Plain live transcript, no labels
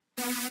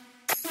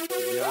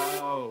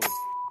Yo,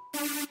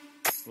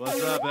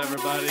 what's up,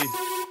 everybody?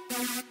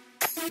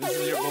 This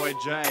is your boy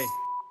Jay.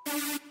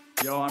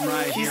 Yo, I'm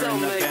right here in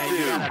the bay.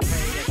 You gotta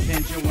pay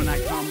attention when I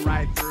come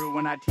right through.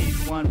 When I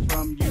teach one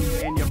from you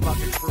and your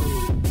fucking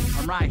crew.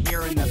 I'm right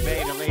here in the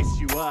bay to lace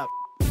you up.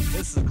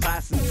 This is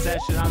class in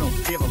session, I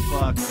don't give a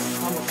fuck.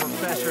 I'm a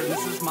professor,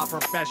 this is my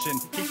profession.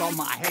 Keep all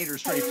my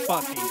haters straight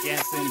fucking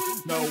guessing.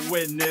 No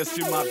witness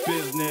to my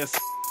business.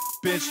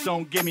 Bitch,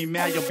 don't get me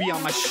mad, you'll be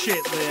on my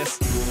shit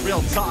list.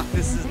 Real talk,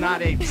 this is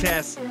not a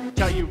test.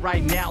 Tell you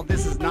right now,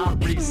 this is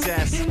not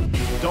recess.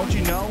 Don't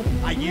you know,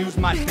 I use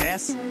my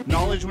best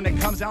knowledge when it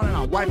comes down and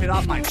I wipe it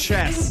off my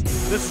chest.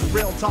 This is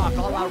real talk,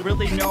 all I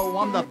really know.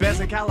 I'm the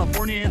best in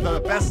California and the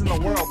best in the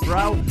world,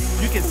 bro.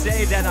 You can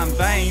say that I'm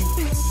vain,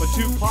 but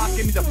Tupac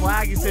gave me the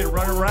flag, he said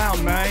run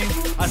around, man.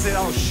 I said,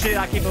 oh shit,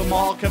 I keep them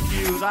all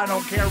confused. I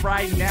don't care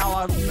right now,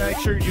 I'll make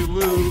sure you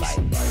lose.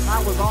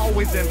 I was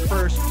always in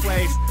first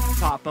place,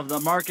 top of the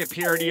market,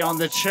 purity on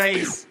the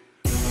chase.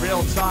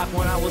 Real talk,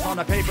 when I was on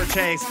a paper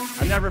chase,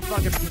 I never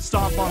fucking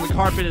stomp on the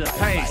carpet at a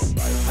pace.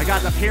 I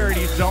got the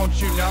purity, don't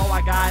you know?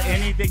 I got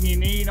anything you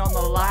need on the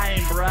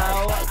line, bro.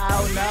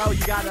 Oh no,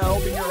 you gotta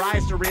open your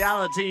eyes to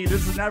reality.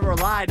 This is never a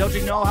lie, don't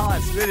you know how I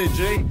spit it,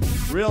 G?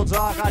 Real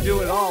talk, I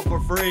do it all for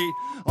free.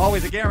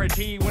 Always a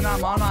guarantee when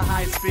I'm on a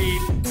high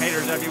speed.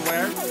 Haters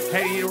everywhere,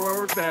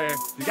 haters there.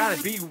 You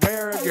gotta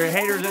beware of your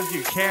haters if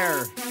you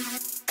care.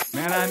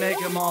 Man, I make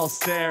them all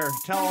stare.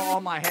 Tell all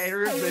my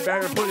haters they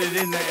better put it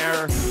in the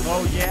air.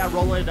 Oh yeah,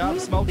 roll it up,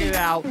 smoke it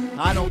out.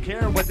 I don't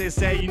care what they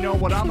say, you know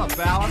what I'm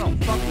about. I don't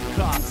fuck with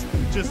cops,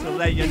 just to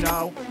let you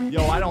know.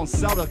 Yo, I don't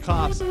sell to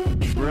cops,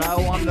 bro.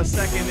 I'm the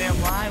second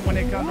in line when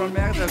it comes from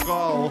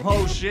Mexico.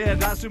 Oh shit,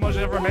 that's too much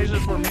information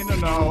for me to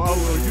know. Oh,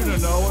 well, you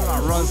don't know when I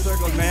run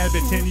circles, man.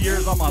 Been 10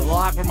 years on my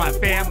lock for my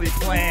family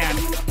plan.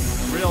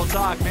 Real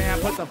talk, man,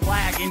 put the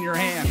flag in your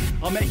hand.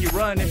 I'll make you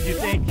run if you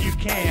think you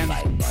can.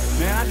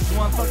 Man, I just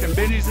want fucking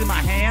binges in my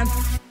hand,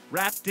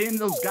 wrapped in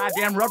those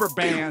goddamn rubber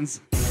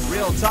bands.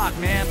 Real talk,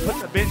 man, put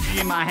the Benji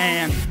in my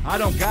hand. I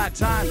don't got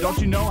time, don't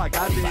you know I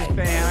got a big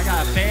fan. I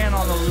got a fan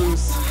on the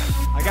loose.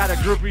 I got a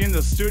groupie in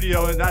the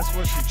studio and that's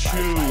what she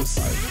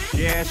choose.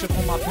 Yeah, she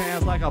pull my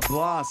pants like a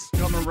boss.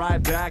 Coming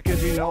right back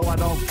cause you know I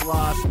don't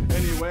floss.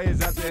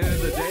 Anyways, at the end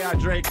of the day I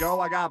Draco.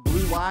 I got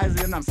blue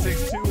eyes and I'm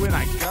 6'2" and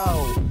I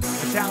go.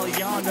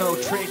 Italiano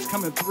traits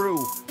coming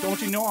through. Don't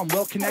you know I'm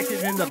well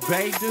connected in the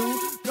bay, dude?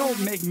 Don't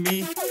make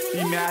me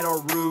be mad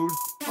or rude.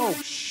 Oh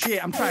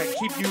shit, I'm trying to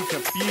keep you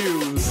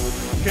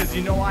confused. Cause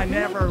you know I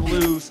never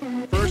lose.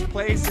 First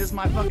place is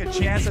my fucking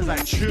chances I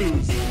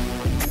choose.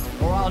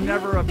 Or I'll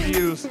never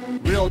abuse.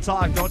 Real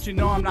talk, don't you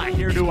know I'm not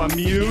here to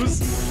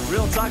amuse?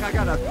 Real talk, I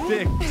got a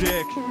thick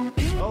dick.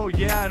 Oh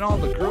yeah, and all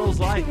the girls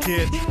like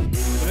it.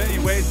 But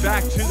anyways,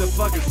 back to the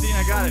fucking scene.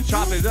 I gotta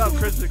chop it up,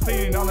 crystal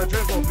clean on the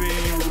triple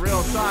beam.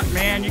 Real talk,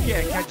 man, you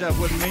can't catch up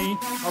with me.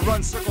 I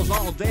run circles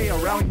all day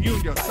around you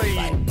and your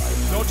scene.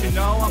 Don't you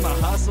know I'm a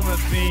hustling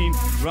fiend?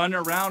 Run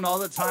around all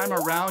the time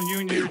around you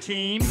and your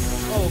team.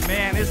 Oh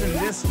man, isn't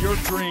this your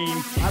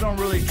dream? I don't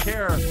really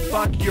care,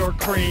 fuck your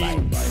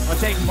cream. I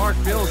take Mark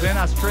Bills and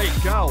I straight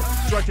go.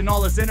 Directing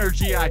all this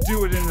energy, I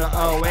do it in the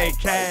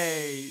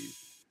OAK.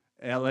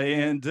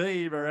 LAND,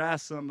 better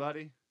ask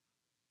somebody.